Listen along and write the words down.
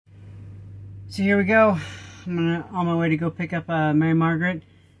So here we go. I'm on my way to go pick up Mary Margaret.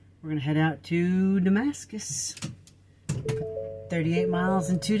 We're gonna head out to Damascus. 38 miles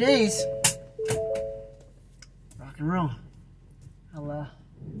in 2 days. Rock and roll. I'll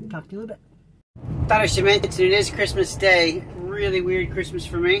talk to you a little bit. Thought I should mention it is Christmas Day. Really weird Christmas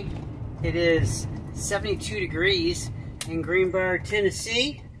for me. It is 72 degrees in Greenbrier,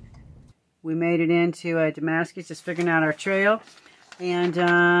 Tennessee. We made it into Damascus, just figuring out our trail.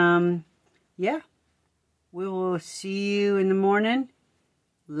 And yeah, we will see you in the morning.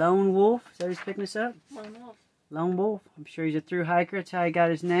 Lone Wolf, is that who's picking us up? Lone Wolf. Lone Wolf. I'm sure he's a through hiker. That's how he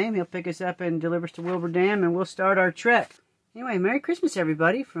got his name. He'll pick us up and deliver us to Wilbur Dam, and we'll start our trek. Anyway, Merry Christmas,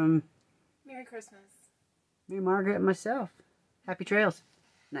 everybody, from Merry Christmas. Mary Margaret and myself. Happy trails.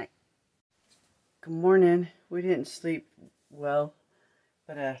 Night. Good morning. We didn't sleep well,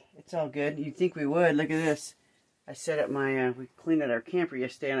 but it's all good. You'd think we would. Look at this. I set up my, we cleaned out our camper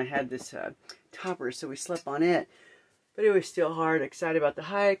yesterday, and I had this topper, so we slept on it. But it was still hard. Excited about the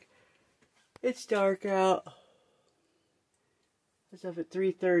hike. It's dark out. I was up at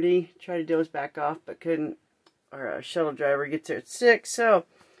 3:30. Tried to doze back off, but couldn't. Our shuttle driver gets there at 6, so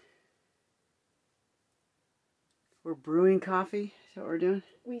we're brewing coffee. Is that what we're doing?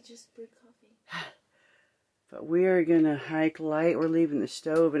 We just brewed coffee. But we are going to hike light. We're leaving the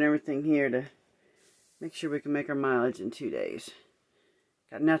stove and everything here to make sure we can make our mileage in 2 days.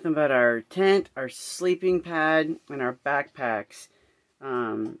 Got nothing but our tent, our sleeping pad, and our backpacks.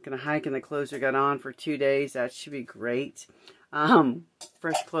 Gonna hike in the clothes we got on for 2 days. That should be great.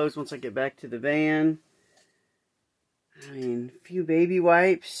 Fresh clothes once I get back to the van. I mean, a few baby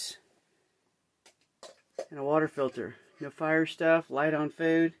wipes. And a water filter. No fire stuff, light on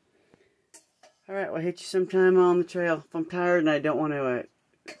food. Alright, we'll hit you sometime on the trail. If I'm tired and I don't want to,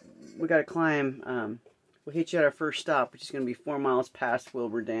 we gotta climb. We'll hit you at our first stop, which is going to be 4 miles past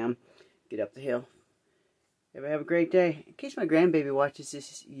Wilbur Dam. Get up the hill. Everybody have a great day. In case my grandbaby watches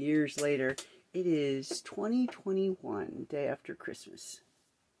this years later, it is 2021, day after Christmas.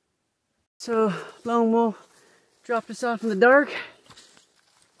 So, Lone Wolf dropped us off in the dark.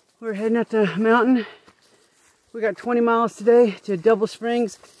 We're heading up the mountain. We got 20 miles today to Double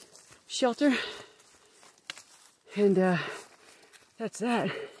Springs shelter. And that's that.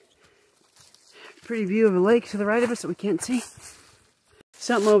 Pretty view of a lake to the right of us that we can't see.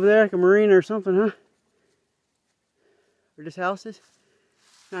 Something over there, like a marina or something, huh? Or just houses?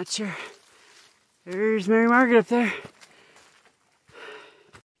 Not sure. There's Mary Margaret up there.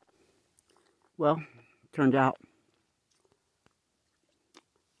 Well, turned out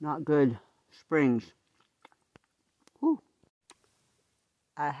not good springs. Whew.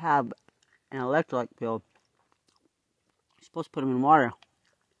 I have an electrolyte pill. I'm supposed to put them in water.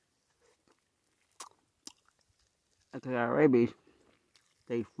 Like I got rabies.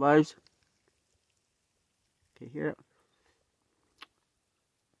 They fuzz. Can you hear it?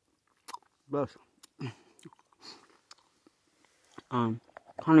 Both.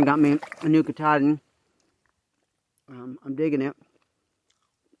 Conrad got me a new Katahdin. I'm digging it.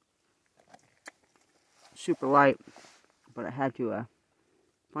 Super light, but I had to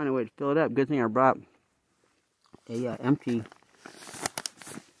find a way to fill it up. Good thing I brought a empty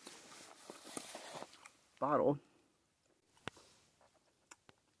bottle.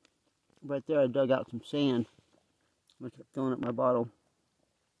 Right there I dug out some sand. I'm going to start filling up my bottle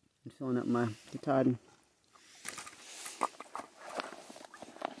and filling up my Katahdin.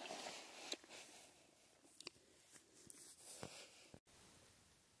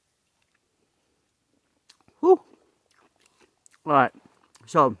 Whew! Alright,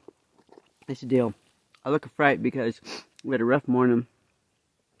 so here's the deal. I look a fright because we had a rough morning.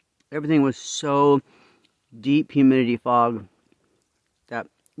 Everything was so deep humidity fog that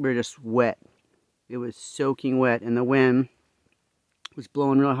we were just wet. It was soaking wet, and the wind was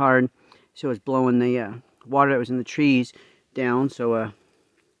blowing real hard, so it was blowing the water that was in the trees down. So,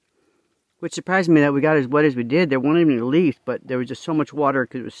 which surprised me that we got as wet as we did. There weren't even any leaves, but there was just so much water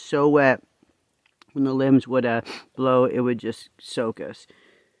because it was so wet. When the limbs would blow, it would just soak us.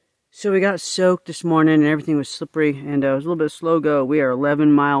 So we got soaked this morning, and everything was slippery, and it was a little bit slow go. We are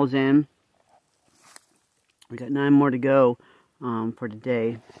 11 miles in. We got 9 more to go for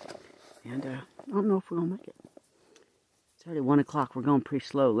today, and I don't know if we're gonna make it. It's already 1 o'clock. We're going pretty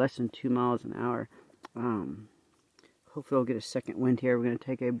slow, less than 2 miles an hour. Hopefully we'll get a second wind here. We're gonna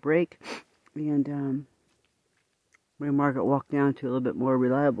take a break, and Mary Margaret walked down to a little bit more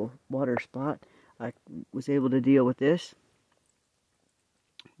reliable water spot. I was able to deal with this,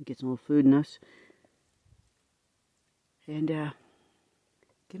 get some little food in us, and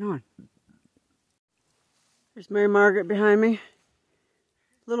get on. There's Mary Margaret behind me.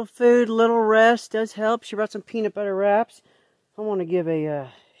 Little food, little rest does help. She brought some peanut butter wraps. I want to give a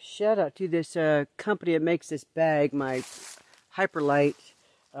shout out to this company that makes this bag, my Hyperlight,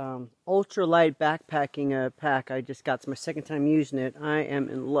 ultralight backpacking pack. I just got. It's my second time using it. I am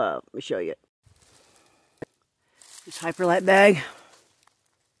in love. Let me show you. This Hyperlight bag.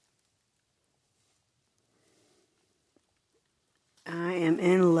 I am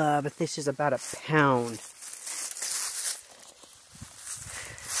in love. This is about a pound.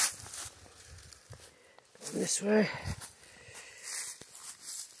 This way.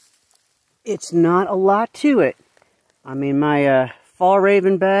 It's not a lot to it. I mean, my Fall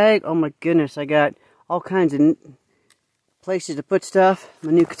Raven bag, oh my goodness, I got all kinds of places to put stuff.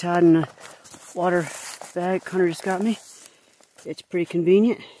 My new Katahdin water bag Conrad just got me. It's pretty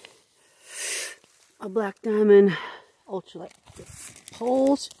convenient. A Black Diamond ultralight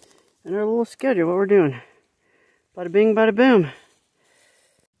poles, and our little schedule, what we're doing. Bada bing, bada boom.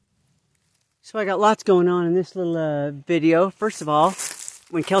 So I got lots going on in this little video. First of all,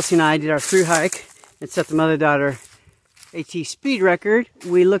 when Kelsey and I did our through hike and set the mother-daughter AT speed record,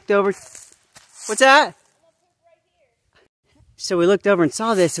 we looked over. What's that? So we looked over and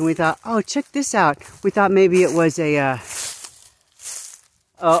saw this, and we thought, oh, check this out. We thought maybe it was a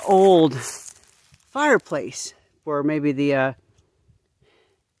old fireplace, where maybe the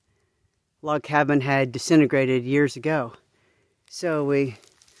log cabin had disintegrated years ago. So we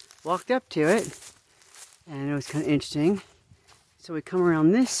walked up to it, and it was kind of interesting. So we come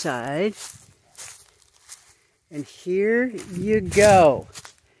around this side, and here you go.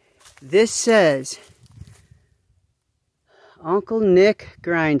 This says Uncle Nick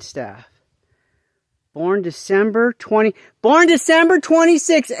Grindstaff, born December 26,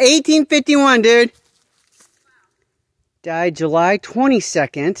 1851, dude. Died July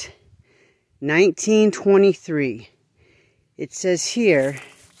 22nd, 1923. It says here,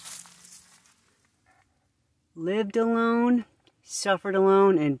 lived alone, suffered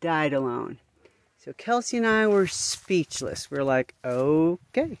alone, and died alone. So Kelsey and I were speechless. We're like,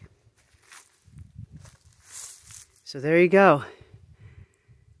 okay. So there you go.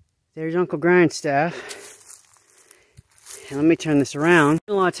 There's Uncle Grindstaff. And let me turn this around.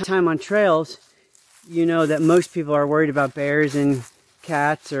 A lot of time on trails, you know that most people are worried about bears and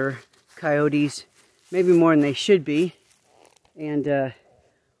cats or coyotes, maybe more than they should be. And,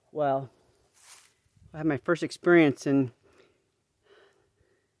 well, I had my first experience in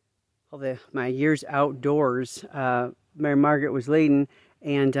all my years outdoors. Mary Margaret was leading,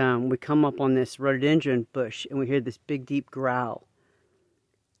 and we come up on this rhododendron bush, and we hear this big, deep growl.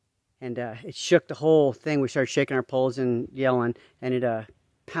 And it shook the whole thing. We started shaking our poles and yelling, and it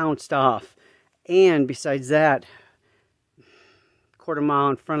pounced off. And besides that, quarter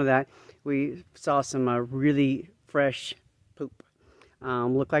mile in front of that, we saw some really fresh poop.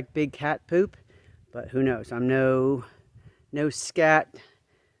 Looked like big cat poop, but who knows? I'm no scat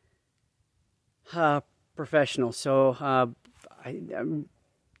professional, so I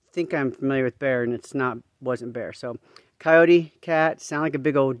think I'm familiar with bear, and wasn't bear. So coyote, cat, sound like a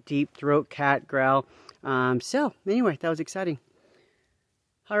big old deep throat cat growl. So anyway, that was exciting.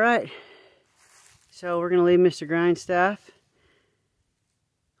 All right, so we're gonna leave Mr. Grindstaff.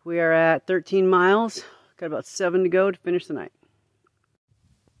 We are at 13 miles. Got about 7 to go to finish the night.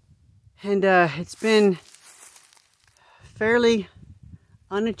 And it's been fairly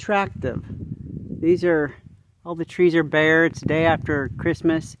unattractive. All the trees are bare. It's the day after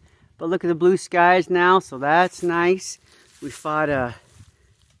Christmas. But look at the blue skies now, so that's nice. We fought a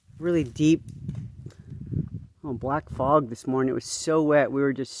really deep black fog this morning. It was so wet, we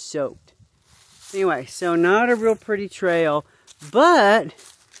were just soaked. Anyway, so not a real pretty trail, but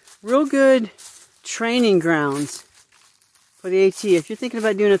real good training grounds for the AT. If you're thinking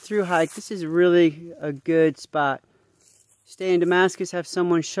about doing a through hike, this is really a good spot. Stay in Damascus, have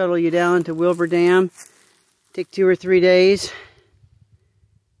someone shuttle you down to Wilbur Dam. Take 2 or 3 days.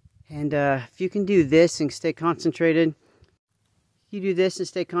 And if you can do this and stay concentrated,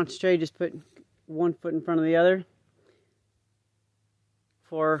 just put one foot in front of the other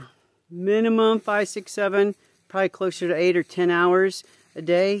for minimum 5, 6, 7, probably closer to 8 or 10 hours a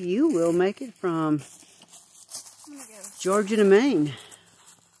day, you will make it from Georgia to Maine.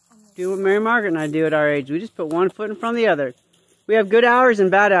 Do what Mary Margaret and I do at our age. We just put one foot in front of the other. We have good hours and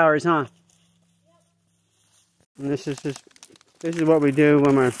bad hours, huh? And this is what we do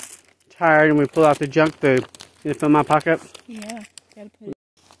when we're tired and we pull out the junk food. You gonna fill my pocket? Yeah, gotta put it.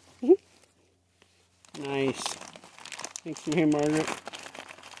 Nice. Thanks, Mary Margaret.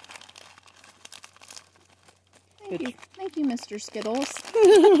 Thank you, Mr. Skittles.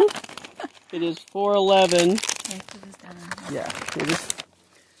 It is 4:11. Yes, it is done. Yeah, it is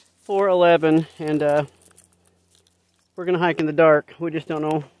 4:11, and we're gonna hike in the dark. We just don't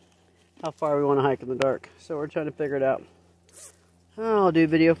know how far we want to hike in the dark, so we're trying to figure it out. I'll do a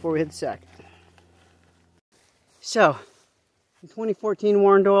video before we hit the sack. So, in 2014,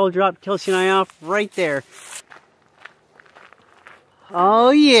 Warren Doyle dropped Kelsey and I off right there.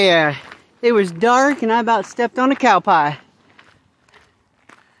 Oh yeah, it was dark and I about stepped on a cow pie.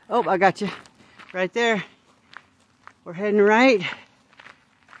 Oh, I got you. Right there. We're heading right.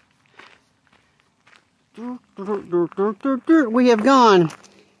 We have gone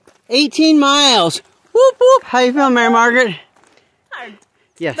 18 miles. Whoop whoop. How you feeling, Mary Margaret? Hard.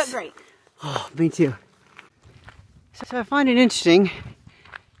 Yes. But great. Oh, me too. So I find it interesting.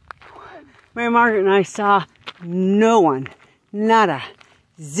 Mary Margaret and I saw no one. Nada.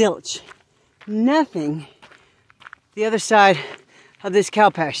 Zilch. Nothing. The other side of this cow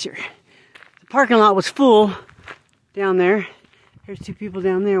pasture. The parking lot was full down there. There's two people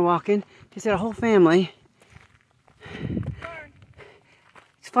down there walking. Just had a whole family.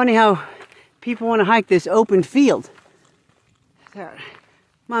 It's funny how people want to hike this open field. That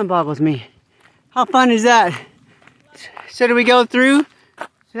mind boggles me. How fun is that? So do we go through?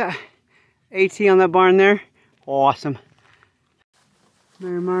 Yeah. AT on that barn there. Awesome.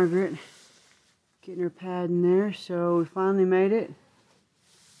 Mary Margaret getting her pad in there. So we finally made it.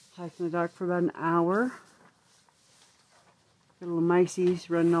 Hiked in the dark for about an hour. Got little miceys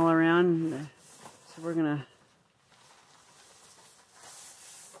running all around. So we're gonna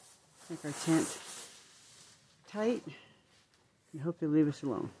make our tent tight and hope they leave us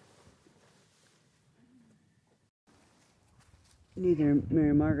alone. Neither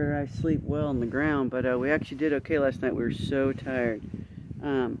Mary Margaret or I sleep well on the ground, but we actually did okay last night. We were so tired.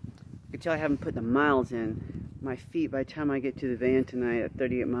 You can tell I haven't put the miles in. My feet, by the time I get to the van tonight at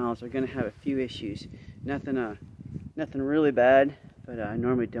 38 miles, are going to have a few issues. Nothing really bad, but I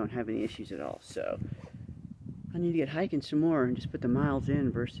normally don't have any issues at all. So I need to get hiking some more and just put the miles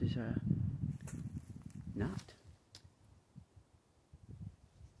in versus not.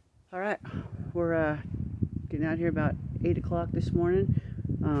 All right, we're getting out here about 8 o'clock this morning.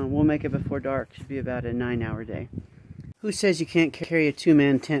 We'll make it before dark. Should be about a 9-hour day. Who says you can't carry a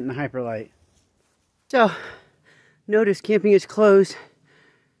 2-man tent in a hyperlight? So, notice camping is closed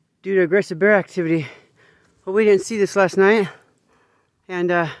due to aggressive bear activity. Well, we didn't see this last night, and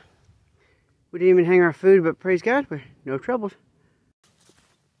we didn't even hang our food, but praise God, we're no troubles.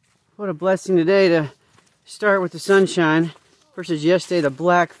 What a blessing today to start with the sunshine versus yesterday, the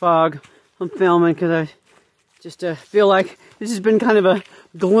black fog. I'm filming because I just feel like this has been kind of a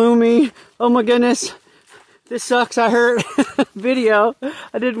gloomy, oh my goodness, this sucks, I hurt video.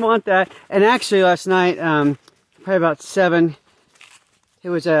 I didn't want that. And actually last night, probably about 7, it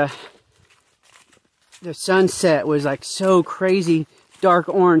was the sunset was like so crazy dark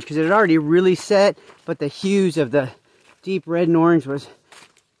orange because it had already really set, but the hues of the deep red and orange was,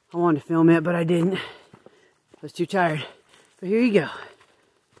 I wanted to film it, but I didn't. I was too tired. But here you go.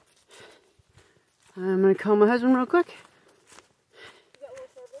 I'm going to call my husband real quick.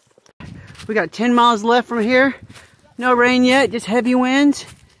 We got 10 miles left from here. No rain yet, just heavy winds.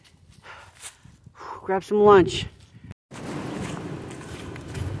 Grab some lunch.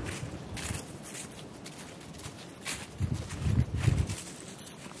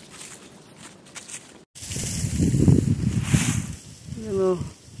 A little,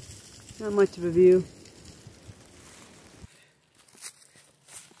 not much of a view.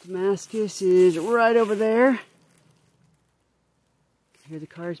 Damascus is right over there. Hear the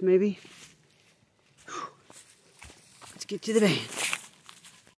cars maybe? Let's get to the van.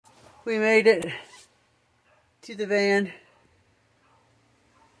 We made it to the van.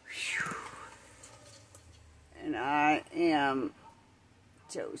 And I am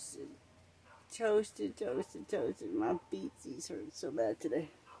toasted. Toasted. My beatsies hurt so bad today.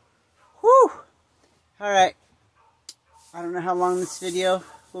 Whew! Alright. I don't know how long this video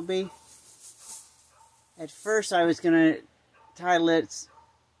will be. At first I was going to title it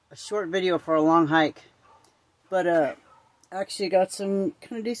a short video for a long hike. But actually got some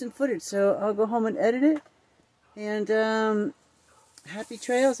kind of decent footage. So I'll go home and edit it. And happy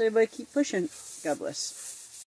trails. Everybody keep pushing. God bless.